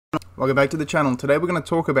Welcome back to the channel. Today we're going to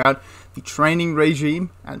talk about the training regime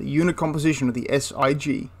and the unit composition of the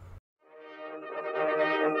SIG.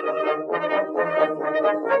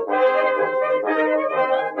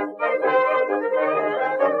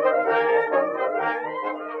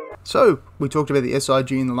 So, we talked about the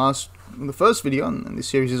SIG in the first video, and this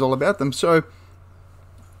series is all about them. So,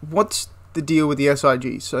 what's the deal with the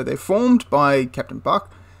SIG? So, they're formed by Captain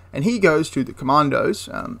Buck, and he goes to the commandos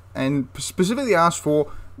and specifically asks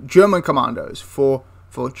for German commandos, for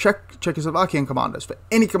Czechoslovakian commandos, for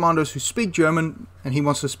any commandos who speak German, and he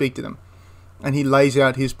wants to speak to them. And he lays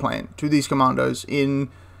out his plan to these commandos in,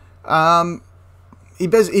 you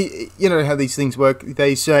know how these things work.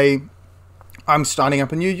 They say, I'm starting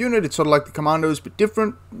up a new unit. It's sort of like the commandos, but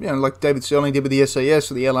different, you know, like David Stirling did with the SAS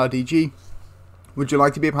or the LRDG. Would you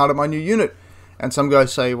like to be a part of my new unit? And some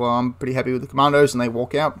guys say, well, I'm pretty happy with the commandos, and they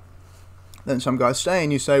walk out. Then some guys stay,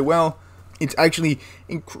 and you say, well, it's actually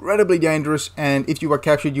incredibly dangerous, and if you are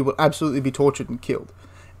captured, you will absolutely be tortured and killed.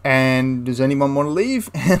 And does anyone want to leave?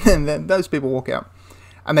 And then those people walk out.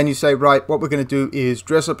 And then you say, right, what we're going to do is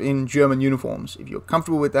dress up in German uniforms. If you're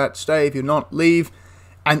comfortable with that, stay. If you're not, leave.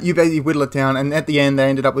 And you basically whittle it down, and at the end, they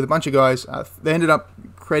ended up with a bunch of guys. They ended up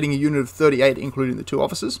creating a unit of 38, including the two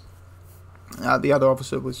officers. The other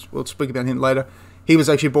officer we'll speak about him later. He was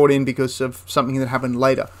actually brought in because of something that happened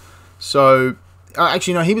later. So,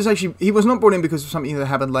 actually, no, he was not brought in because of something that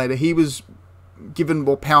happened later. He was given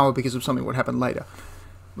more power because of something that happened later.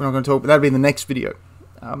 We're not going to talk, but that'll be in the next video.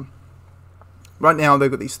 Right now,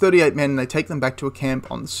 they've got these 38 men, and they take them back to a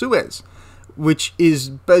camp on the Suez, which is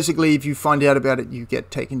basically, if you find out about it, you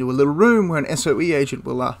get taken to a little room where an SOE agent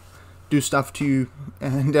will do stuff to you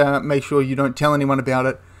and make sure you don't tell anyone about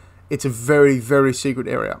it. It's a very, very secret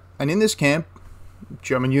area. And in this camp,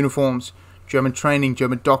 German uniforms, German training,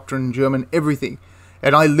 German doctrine, German everything.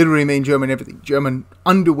 And I literally mean German everything. German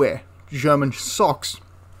underwear, German socks,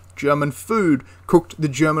 German food, cooked the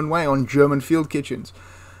German way on German field kitchens.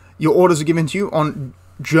 Your orders are given to you on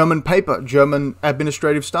German paper, German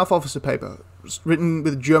administrative staff officer paper, written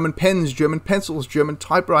with German pens, German pencils, German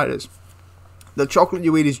typewriters. The chocolate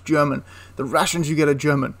you eat is German. The rations you get are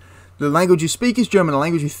German. The language you speak is German. The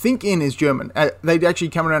language you think in is German. They'd actually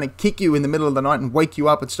come around and kick you in the middle of the night and wake you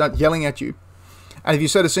up and start yelling at you. And if you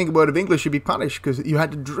said a single word of English, you'd be punished because you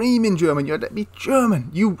had to dream in German. You had to be German.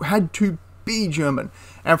 You had to be German.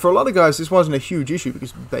 And for a lot of guys, this wasn't a huge issue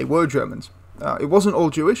because they were Germans. It wasn't all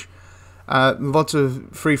Jewish. Lots of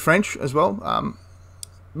Free French as well.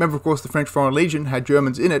 Remember, of course, the French Foreign Legion had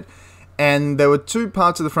Germans in it. And there were two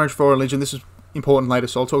parts of the French Foreign Legion. This is important later,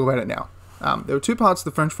 so I'll talk about it now. There were two parts of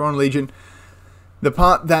the French Foreign Legion. The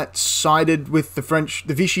part that sided with the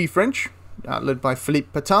Vichy French, led by Philippe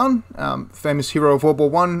Pétain, famous hero of World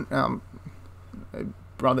War I, a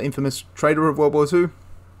rather infamous traitor of World War II.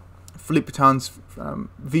 Philippe Pétain's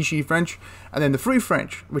Vichy French, and then the Free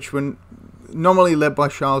French, which were nominally led by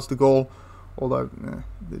Charles de Gaulle, although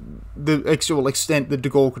the actual extent that de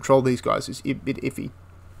Gaulle controlled these guys is a bit iffy.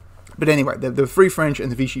 But anyway, the Free French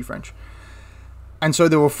and the Vichy French. And so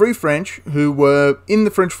there were Free French who were in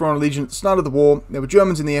the French Foreign Legion at the start of the war. There were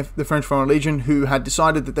Germans in the French Foreign Legion who had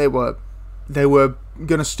decided that they were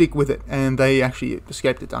going to stick with it, and they actually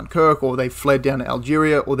escaped to Dunkirk, or they fled down to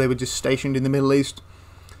Algeria, or they were just stationed in the Middle East.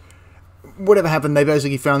 Whatever happened, they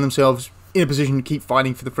basically found themselves in a position to keep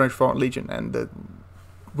fighting for the French Foreign Legion. And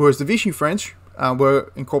whereas the Vichy French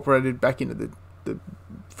were incorporated back into the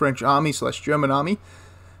French army / German army.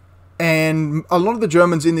 And a lot of the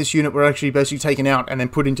Germans in this unit were actually basically taken out and then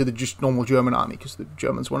put into the just normal German army, because the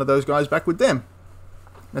Germans wanted those guys back with them.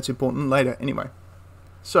 That's important later, anyway.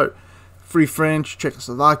 So, Free French,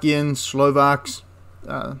 Czechoslovakians, Slovaks,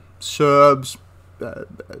 Serbs,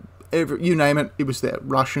 you name it, it was there.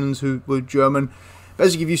 Russians who were German.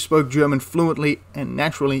 Basically, if you spoke German fluently and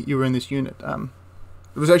naturally, you were in this unit. There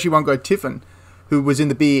was actually one guy, Tiffin, who was in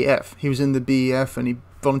the BEF. He was in the BEF, and he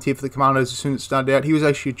volunteered for the commandos as soon as it started out. He was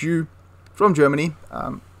actually a Jew from Germany,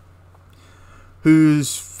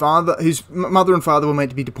 whose mother and father were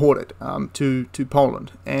meant to be deported to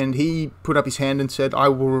Poland, and he put up his hand and said, I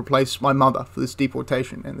will replace my mother for this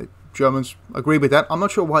deportation, and the Germans agreed with that. I'm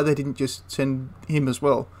not sure why they didn't just send him as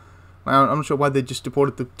well. I'm not sure why they just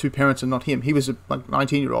deported the two parents and not him. He was a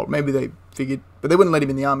 19-year-old. Maybe they figured, but they wouldn't let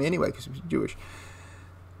him in the army anyway because he was Jewish.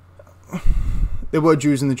 There were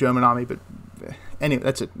Jews in the German army, but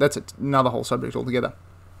anyway, that's another whole subject altogether.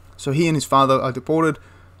 So he and his father are deported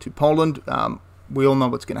to Poland. We all know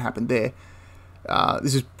what's going to happen there.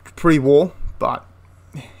 This is pre-war, but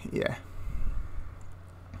yeah.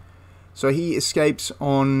 So he escapes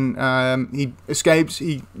on,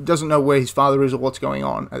 he doesn't know where his father is or what's going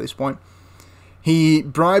on at this point. He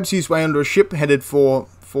bribes his way onto a ship headed for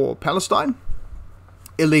Palestine,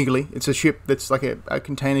 illegally. It's a ship that's like a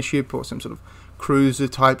container ship or some sort of cruiser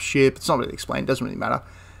type ship. It's not really explained, doesn't really matter.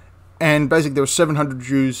 And basically there were 700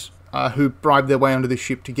 Jews who bribed their way onto this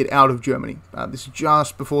ship to get out of Germany. This is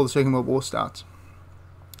just before the Second World War starts.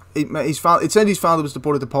 It said his father was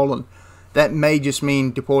deported to Poland. That may just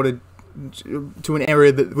mean deported to an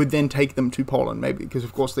area that would then take them to Poland, maybe, because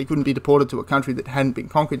of course they couldn't be deported to a country that hadn't been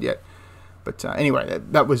conquered yet. But anyway,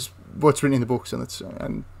 that was what's written in the books,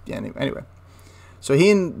 and anyway. So he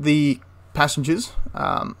and the passengers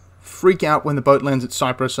freak out when the boat lands at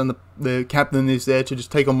Cyprus, and the captain is there to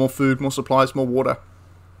just take on more food, more supplies, more water.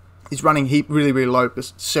 He's running heat really, really low,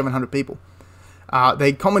 because 700 people.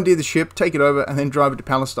 They commandeer the ship, take it over, and then drive it to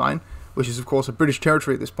Palestine, which is, of course, a British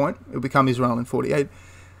territory at this point. It will become Israel in 1948.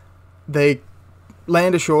 They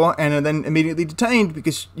land ashore and are then immediately detained,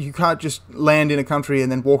 because you can't just land in a country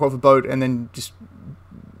and then walk off a boat and then just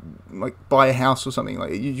like buy a house or something.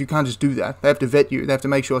 Like you can't just do that. They have to vet you. They have to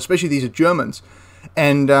make sure, especially these are Germans.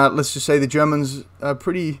 And let's just say the Germans are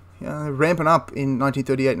pretty ramping up in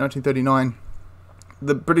 1938, 1939.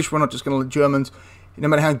 The British were not just going to let Germans, no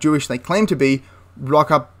matter how Jewish they claim to be,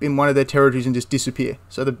 rock up in one of their territories and just disappear.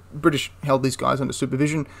 So the British held these guys under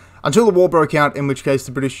supervision until the war broke out, in which case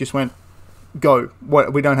the British just went, go.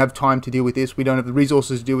 We don't have time to deal with this. We don't have the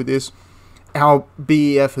resources to deal with this. Our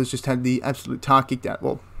BEF has just had the absolute tar kicked out.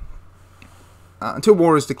 Well, until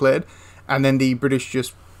war is declared, and then the British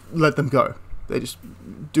just let them go. They just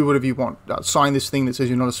do whatever you want. Sign this thing that says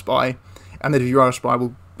you're not a spy, and that if you are a spy,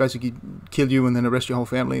 we'll basically kill you and then arrest your whole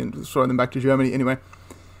family and throw them back to Germany. Anyway,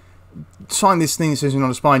 sign this thing that says you're not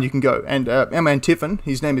a spy and you can go. And our man Tiffin,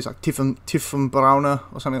 his name is like Tiffin Browner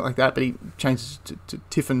or something like that, but he changes to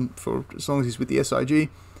Tiffin for as long as he's with the SIG.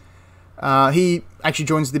 He actually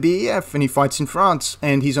joins the BEF and he fights in France,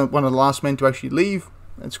 and he's one of the last men to actually leave.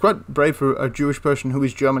 It's quite brave for a Jewish person who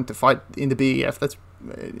is German to fight in the BEF. That's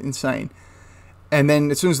insane. And then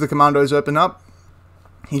as soon as the commandos open up,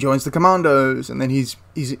 he joins the commandos, and then he's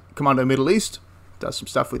Commando Middle East, does some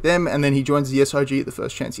stuff with them, and then he joins the SIG at the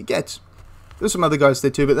first chance he gets. There's some other guys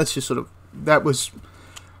there too, but that's just sort of, that was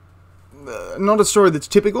not a story that's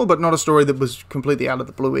typical, but not a story that was completely out of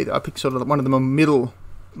the blue either. I picked sort of one of the more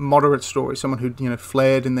moderate stories, someone who'd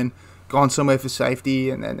fled and then gone somewhere for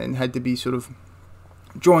safety, and had to be sort of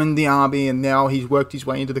joined the army, and now he's worked his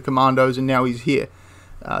way into the commandos, and now he's here.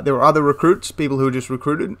 There were other recruits, people who were just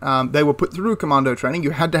recruited. They were put through commando training.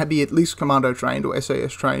 You had to be at least commando trained or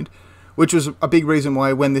SAS trained, which was a big reason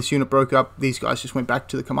why when this unit broke up, these guys just went back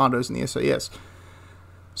to the commandos and the SAS.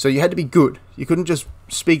 So you had to be good. You couldn't just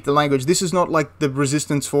speak the language. This is not like the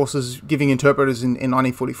resistance forces giving interpreters in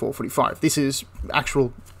 1944-45. This is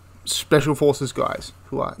actual special forces guys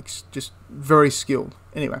who are just very skilled.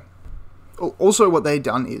 Anyway, also what they had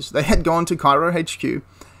done is they had gone to Cairo HQ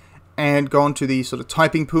and gone to the sort of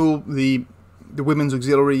typing pool, the women's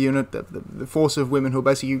auxiliary unit, the force of women who were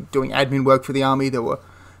basically doing admin work for the army. They were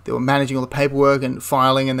managing all the paperwork and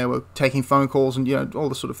filing, and they were taking phone calls and all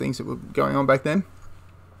the sort of things that were going on back then.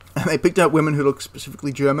 And they picked out women who looked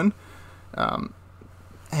specifically German,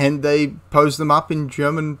 and they posed them up in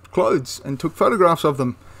German clothes and took photographs of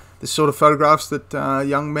them. The sort of photographs that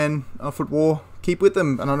young men off at war keep with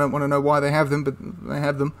them, and I don't want to know why they have them, but they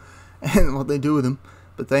have them, and what they do with them.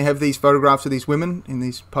 But they have these photographs of these women in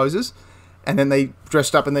these poses, and then they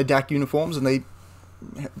dressed up in their DAC uniforms, and they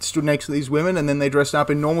stood next to these women, and then they dressed up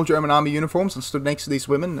in normal German army uniforms and stood next to these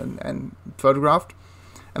women and photographed.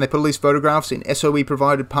 And they put all these photographs in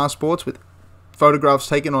SOE-provided passports with photographs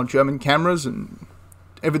taken on German cameras and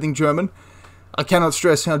everything German. I cannot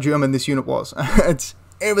stress how German this unit was.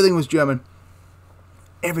 Everything was German.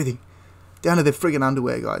 Everything. Down to their friggin'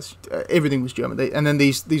 underwear, guys. Everything was German. And then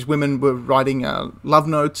these women were writing love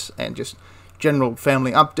notes and just general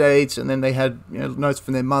family updates. And then they had notes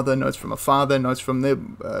from their mother, notes from a father, notes from their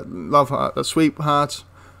sweethearts,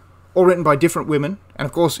 all written by different women. And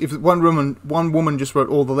of course, if one woman just wrote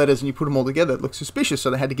all the letters and you put them all together, it looked suspicious. So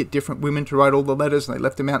they had to get different women to write all the letters, and they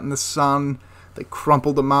left them out in the sun. They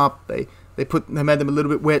crumpled them up. They made them a little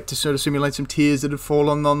bit wet to sort of simulate some tears that had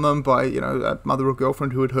fallen on them by a mother or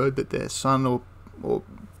girlfriend who had heard that their son or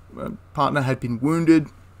partner had been wounded.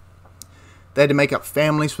 They had to make up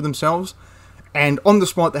families for themselves, and on the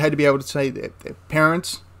spot they had to be able to say their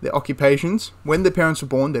parents, their occupations, when their parents were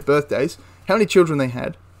born, their birthdays, how many children they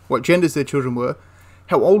had, what genders their children were,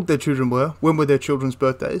 how old their children were, when were their children's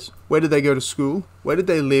birthdays, where did they go to school, where did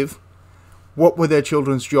they live, what were their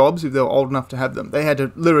children's jobs if they were old enough to have them. They had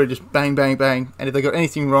to literally just bang, bang, bang, and if they got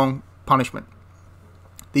anything wrong, punishment.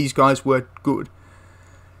 These guys were good.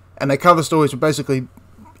 And their cover stories were basically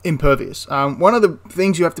impervious. One of the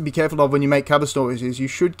things you have to be careful of when you make cover stories is you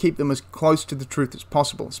should keep them as close to the truth as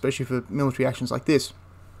possible, especially for military actions like this.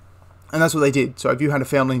 And that's what they did. So if you had a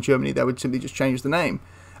family in Germany, they would simply just change the name.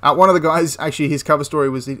 One of the guys, actually, his cover story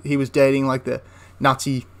was he was dating like the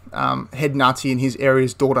Nazi, head Nazi in his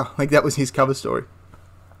area's daughter. Like that was his cover story,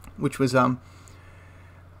 which was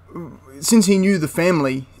since he knew the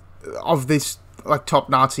family of this like top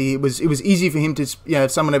Nazi, it was easy for him to,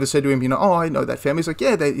 if someone ever said to him, oh, I know that family. He's like,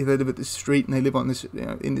 yeah, they live at this street and they live on this,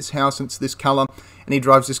 in this house and it's this color and he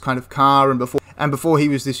drives this kind of car. And before he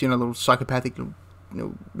was this, little psychopathic,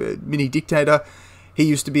 mini dictator, he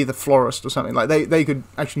used to be the florist or something. Like they could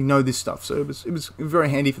actually know this stuff. So it was very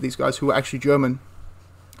handy for these guys who were actually German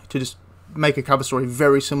to just make a cover story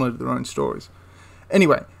very similar to their own stories.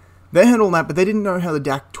 Anyway, they had all that, but they didn't know how the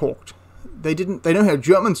DAC talked. They know how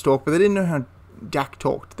Germans talk, but they didn't know how DAC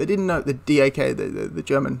talked. They didn't know the DAK, the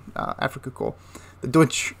German Afrika Korps, the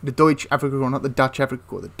Deutsch Afrika Korps, not the Dutch Afrika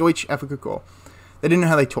Korps, the Deutsch Afrika Korps. They didn't know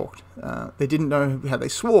how they talked. They didn't know how they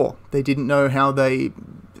swore. They didn't know how they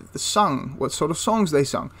sung, what sort of songs they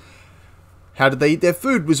sung. How did they eat their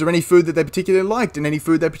food? Was there any food that they particularly liked and any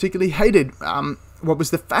food they particularly hated? What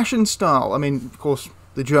was the fashion style? I mean, of course,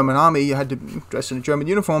 the German army, you had to dress in a German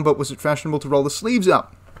uniform, but was it fashionable to roll the sleeves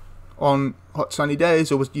up on hot sunny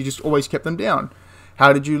days, or was you just always kept them down?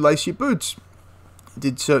 How did you lace your boots?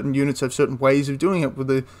 Did certain units have certain ways of doing it?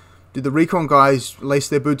 Did the recon guys lace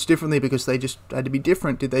their boots differently because they just had to be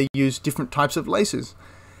different? Did they use different types of laces?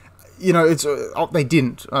 They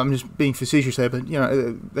didn't. I'm just being facetious there, but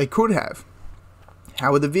they could have.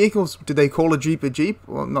 How were the vehicles? Did they call a Jeep a Jeep?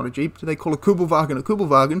 Well, not a Jeep. Did they call a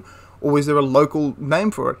Kubelwagen, or was there a local name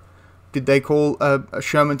for it? Did they call a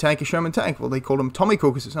Sherman tank a Sherman tank? Well, they called them Tommy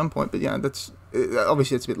Cookers at some point, but that's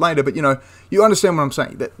obviously it's a bit later. But you understand what I'm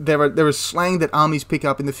saying. That there is slang that armies pick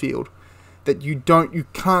up in the field that you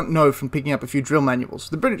can't know from picking up a few drill manuals.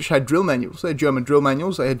 The British had drill manuals. They had German drill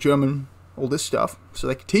manuals. They had German all this stuff, so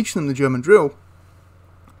they could teach them the German drill,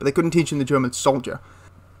 but they couldn't teach them the German soldier.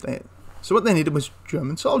 So what they needed was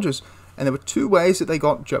German soldiers, and there were two ways that they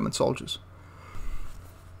got German soldiers.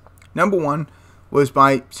 Number one was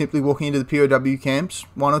by simply walking into the POW camps,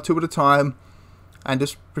 one or two at a time, and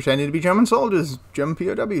just pretending to be German soldiers, German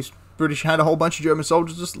POWs. British had a whole bunch of German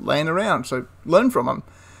soldiers just laying around, so learn from them.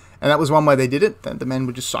 And that was one way they did it. The men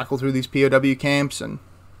would just cycle through these POW camps and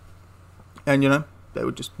they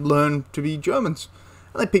would just learn to be Germans.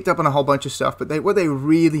 And they picked up on a whole bunch of stuff, but what they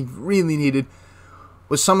really, really needed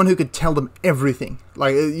was someone who could tell them everything.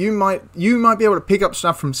 Like, you might be able to pick up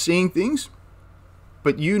stuff from seeing things,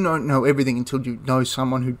 but you don't know everything until you know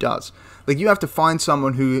someone who does. Like, you have to find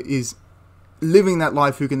someone who is living that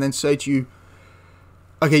life, who can then say to you,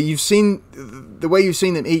 okay, you've seen the way you've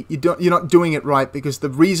seen them eat, you're not doing it right because the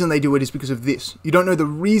reason they do it is because of this. You don't know the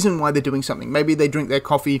reason why they're doing something. Maybe they drink their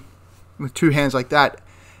coffee with two hands like that,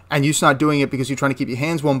 and you start doing it because you're trying to keep your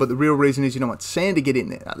hands warm, but the real reason is you don't want sand to get in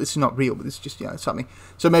there. Now, this is not real, but it's just something.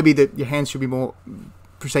 So maybe your hands should be more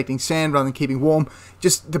protecting sand rather than keeping warm.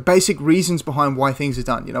 Just the basic reasons behind why things are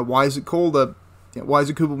done. Why is it called why is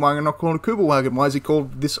a Kubelwagen not called a Kubelwagen? Why is it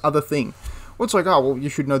called this other thing? Well, it's like, oh, well, you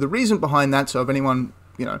should know the reason behind that, so if anyone,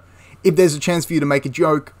 if there's a chance for you to make a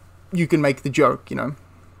joke, you can make the joke,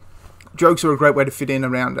 Jokes are a great way to fit in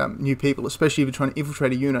around new people, especially if you're trying to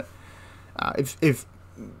infiltrate a unit. If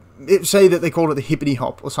say that they called it the hippity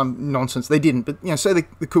hop or some nonsense, they didn't, but say the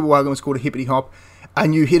Kubelwagen was called a hippity hop,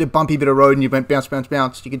 and you hit a bumpy bit of road and you went bounce, bounce,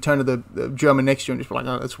 bounce, you could turn to the German next to you and just be like,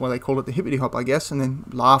 oh, that's why they call it the hippity hop, I guess, and then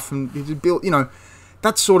laugh and build,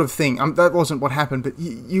 that sort of thing. That wasn't what happened, but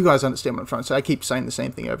you guys understand what I'm trying to say. I keep saying the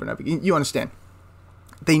same thing over and over again. You understand.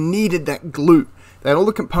 They needed that glue. They had all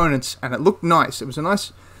the components, and it looked nice. It was a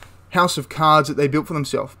nice house of cards that they built for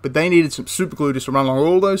themselves, but they needed some super glue just to run along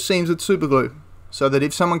all those seams with super glue, so that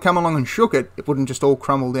if someone come along and shook it, it wouldn't just all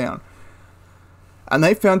crumble down. And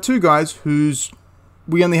they found two guys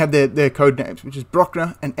we only have their code names, which is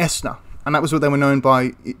Brockner and Essner, and that was what they were known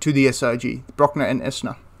by to the SIG, Brockner and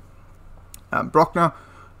Essner. Brockner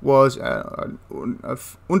was an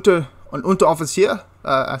Unteroffizier,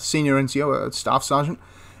 a senior NCO, a staff sergeant,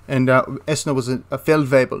 and Essner was a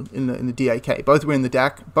Feldwebel in the DAK. Both were in the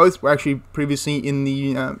DAK. Both were actually previously in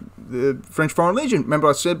the French Foreign Legion. Remember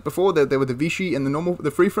I said before that they were the Vichy and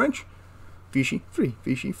the Free French? Vichy, free.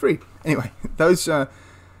 Anyway,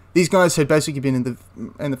 these guys had basically been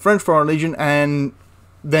in the French Foreign Legion and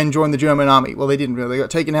then joined the German army. Well, they didn't really. They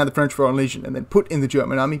got taken out of the French Foreign Legion and then put in the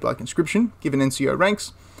German army by conscription, given NCO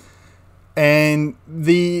ranks. And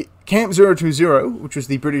the Camp 020, which was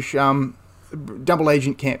the British double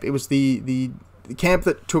agent camp, it was the camp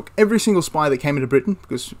that took every single spy that came into Britain,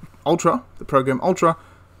 because Ultra, the program Ultra,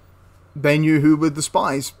 they knew who were the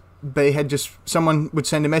spies. They had just, someone would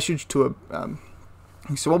send a message to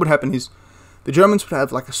a, so what would happen is, the Germans would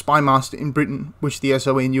have like a spy master in Britain, which the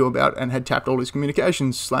SOE knew about and had tapped all his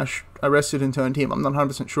communications / arrested and turned him. I'm not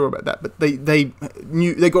 100% sure about that, but they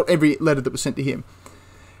knew, they got every letter that was sent to him.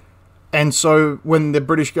 And so when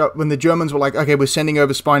the Germans were like, okay, we're sending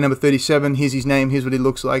over spy number 37, here's his name, here's what he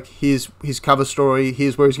looks like, here's his cover story,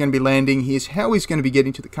 here's where he's going to be landing, here's how he's going to be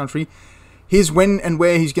getting to the country, here's when and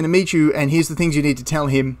where he's going to meet you, and here's the things you need to tell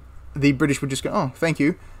him, the British would just go, oh, thank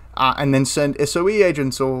you. And then send SOE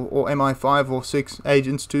agents or MI5 or 6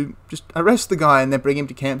 agents to just arrest the guy and then bring him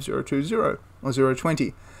to Camp 020 or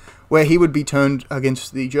 020, where he would be turned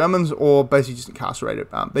against the Germans or basically just incarcerated.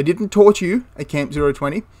 They didn't torture you at Camp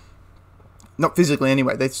 020, not physically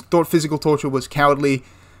anyway. They thought physical torture was cowardly,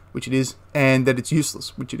 which it is, and that it's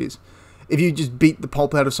useless, which it is. If you just beat the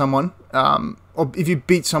pulp out of someone, or if you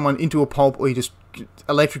beat someone into a pulp, or you just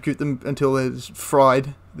electrocute them until they're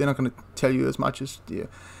fried, they're not going to tell you as much as... Yeah.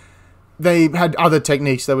 They had other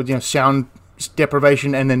techniques. They would, sound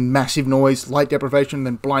deprivation and then massive noise, light deprivation, and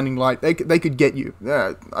then blinding light. They could get you.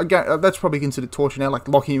 That's probably considered torture now, like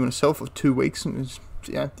locking you in a cell for 2 weeks, and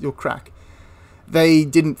you'll crack. They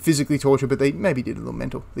didn't physically torture, but they maybe did a little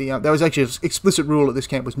mental. There was actually an explicit rule at this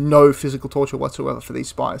camp, was no physical torture whatsoever for these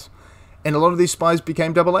spies. And a lot of these spies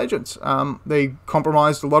became double agents. They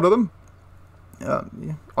compromised a lot of them.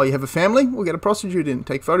 Oh, you have a family? We'll get a prostitute in.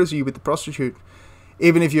 Take photos of you with the prostitute.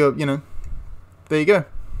 Even if you're, there you go.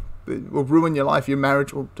 It will ruin your life, your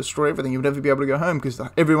marriage, will destroy everything. You'll never be able to go home because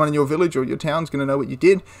everyone in your village or your town's going to know what you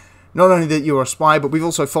did. Not only that you're a spy, but we've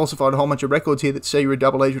also falsified a whole bunch of records here that say you're a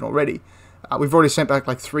double agent already. We've already sent back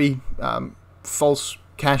like 3 false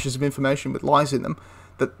caches of information with lies in them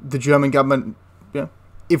that the German government,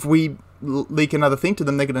 if we leak another thing to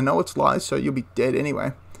them, they're going to know it's lies, so you'll be dead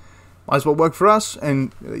anyway. Might as well work for us,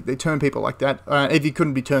 and they turn people like that. If you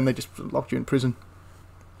couldn't be turned, they just locked you in prison.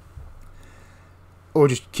 Or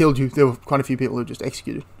just killed you. There were quite a few people who were just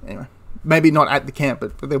executed. Anyway, maybe not at the camp,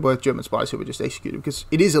 but there were German spies who were just executed, because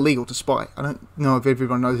it is illegal to spy. I don't know if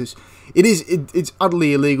everyone knows this. It's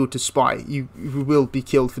utterly illegal to spy. You will be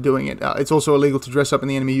killed for doing it. It's also illegal to dress up in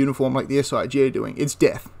the enemy uniform like the SIG are doing. It's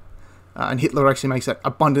death. And Hitler actually makes that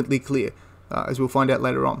abundantly clear, as we'll find out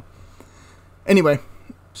later on. Anyway,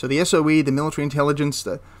 so the SOE, the military intelligence,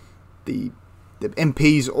 the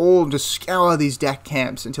MPs all just scour these DAC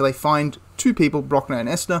camps until they find 2 people, Brockner and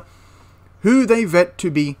Estner, who they vet to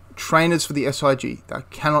be trainers for the SIG. I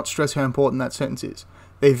cannot stress how important that sentence is.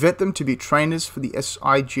 They vet them to be trainers for the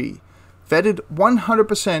SIG. Vetted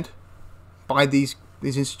 100% by these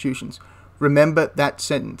institutions. Remember that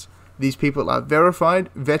sentence. These people are verified,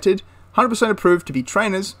 vetted, 100% approved to be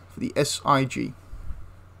trainers for the SIG.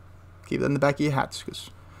 Keep that in the back of your hats, because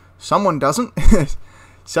someone doesn't.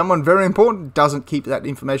 Someone very important doesn't keep that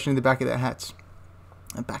information in the back of their hats.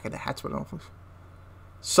 The back of their hats, what else?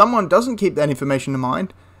 Someone doesn't keep that information in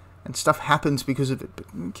mind, and stuff happens because of it.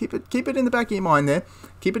 But keep it in the back of your mind there.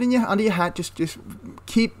 Keep it under your hat. Just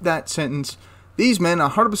keep that sentence. These men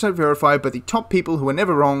are 100% verified by the top people who are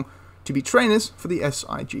never wrong to be trainers for the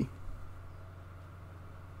SIG.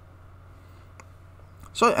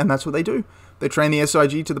 So, and that's what they do. They train the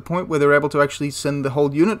SIG to the point where they're able to actually send the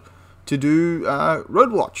whole unit to do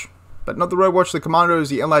road watch. But not the road watch the commandos,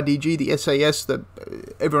 the LRDG, the SAS that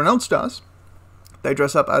everyone else does. They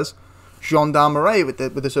dress up as gendarmerie with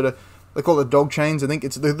the sort of, they call it dog chains. I think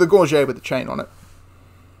it's the gorget with the chain on it.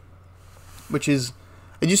 Which is,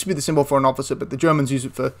 it used to be the symbol for an officer, but the Germans use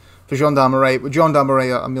it for gendarmerie.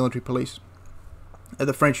 Gendarmerie are military police.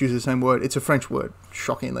 The French use the same word. It's a French word,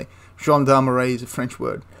 shockingly. Gendarmerie is a French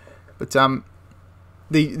word. But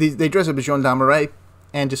they dress up as gendarmerie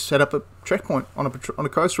and just set up a checkpoint on a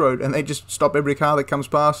coast road, and they just stop every car that comes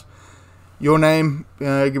past. Your name,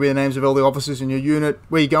 give me the names of all the officers in your unit.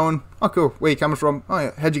 Where you going? Oh, cool. Where you coming from? Oh,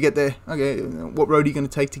 yeah. How'd you get there? Okay. What road are you going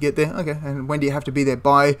to take to get there? Okay. And when do you have to be there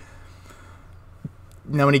by?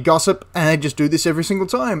 No any gossip, and they just do this every single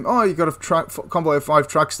time. Oh, you got a convoy of 5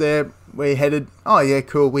 trucks there. Where you headed? Oh, yeah,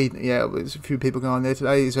 cool. There's a few people going there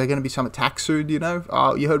today. Is there going to be some attack soon?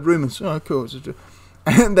 Oh, you heard rumors. Oh, cool.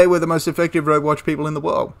 And they were the most effective road watch people in the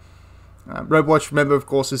world. Road watch, remember, of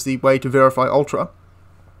course, is the way to verify ultra.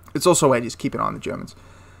 It's also a way to just keep an eye on the Germans.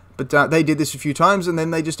 But they did this a few times, and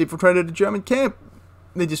then they just infiltrated a German camp.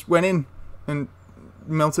 They just went in and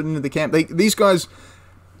melted into the camp. These guys,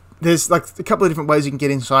 there's like a couple of different ways you can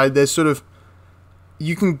get inside. There's sort of,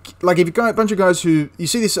 you can, like if you've got a bunch of guys who, you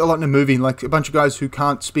see this a lot in a movie, like a bunch of guys who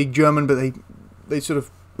can't speak German, but they sort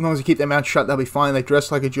of, as long as they keep their mouth shut, they'll be fine. They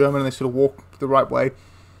dress like a German and they sort of walk the right way.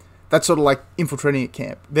 That's sort of like infiltrating a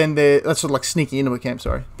camp. Then that's sort of like sneaking into a camp,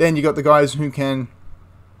 sorry. Then you got the guys who can,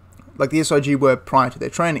 like the SIG were prior to their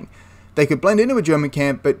training. They could blend into a German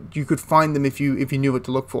camp, but you could find them if you knew what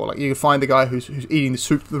to look for. Like you could find the guy who's eating the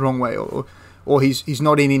soup the wrong way, or he's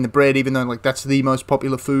not eating the bread, even though like that's the most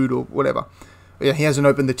popular food or whatever. Yeah, he hasn't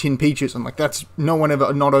opened the tin peaches, and like that's no one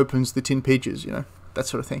ever not opens the tin peaches, you know, that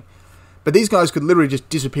sort of thing. But these guys could literally just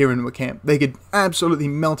disappear into a camp. They could absolutely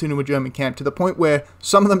melt into a German camp to the point where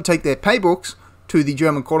some of them take their paybooks to the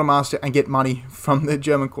German quartermaster and get money from the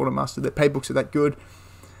German quartermaster. Their paybooks are that good.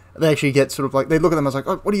 They actually get sort of like, they look at them as like,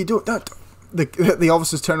 oh, what are you doing? Don't. The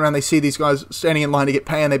officers turn around, they see these guys standing in line to get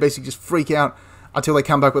paid, and they basically just freak out until they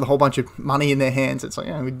come back with a whole bunch of money in their hands. It's like,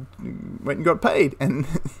 yeah, we went and got paid. And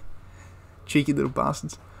cheeky little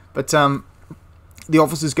bastards. But, the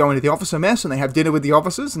officers go into the officer mess and they have dinner with the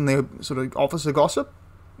officers and they're sort of officer gossip.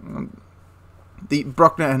 The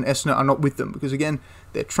Bruckner and Essner are not with them because, again,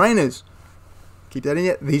 they're trainers. Keep that in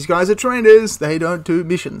yet. These guys are trainers. They don't do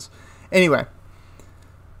missions. Anyway,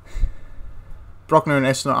 Bruckner and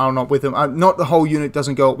Essner are not with them. Not the whole unit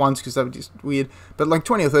doesn't go at once because that would just weird. But like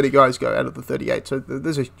 20 or 30 guys go out of the 38. So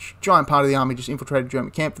there's a giant part of the army just infiltrated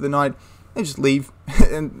German camp for the night. They just leave,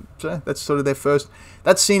 and so that's sort of their first.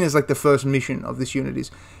 That's seen as like the first mission of this unit is,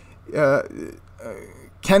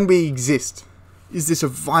 can we exist? Is this a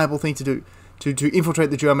viable thing to do? To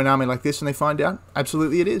infiltrate the German army like this? And they find out,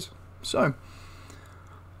 absolutely it is. So,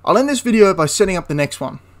 I'll end this video by setting up the next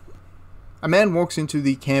one. A man walks into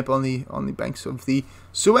the camp on the banks of the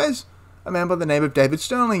Suez. A man by the name of David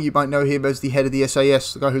Stirling. You might know him as the head of the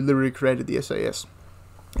SAS, the guy who literally created the SAS.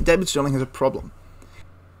 And David Stirling has a problem.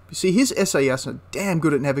 You see, his SAS are damn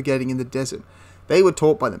good at navigating in the desert. They were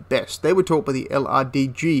taught by the best. They were taught by the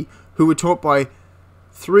LRDG, who were taught by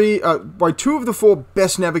two of the 4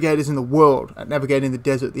 best navigators in the world at navigating the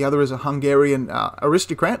desert. The other is a Hungarian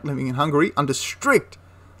aristocrat living in Hungary under strict,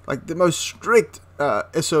 like the most strict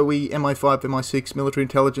SOE, MI5, MI6 military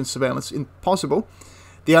intelligence surveillance possible.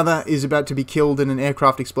 The other is about to be killed in an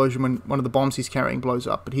aircraft explosion when one of the bombs he's carrying blows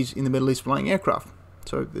up, but he's in the Middle East flying aircraft.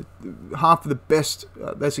 So half of the best,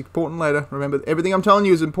 that's important later. Remember, everything I'm telling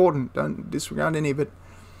you is important. Don't disregard any of it.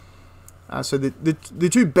 So the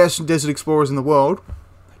 2 best desert explorers in the world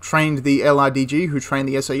trained the LRDG, who trained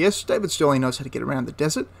the SAS. David Stirling knows how to get around the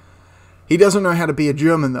desert. He doesn't know how to be a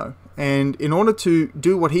German, though. And in order to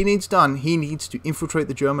do what he needs done, he needs to infiltrate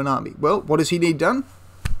the German army. Well, what does he need done?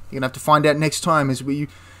 You're going to have to find out next time as you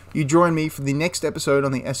join me for the next episode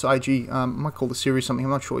on the SIG. I might call the series something,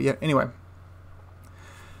 I'm not sure yet. Anyway.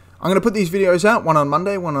 I'm going to put these videos out, one on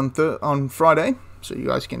Monday, one on Friday, so you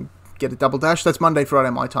guys can get a double dash. That's Monday,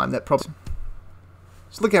 Friday, my time. That probably.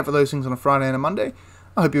 So look out for those things on a Friday and a Monday.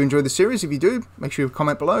 I hope you enjoyed the series. If you do, make sure you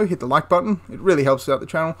comment below, hit the like button. It really helps out the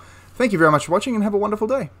channel. Thank you very much for watching and have a wonderful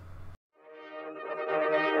day.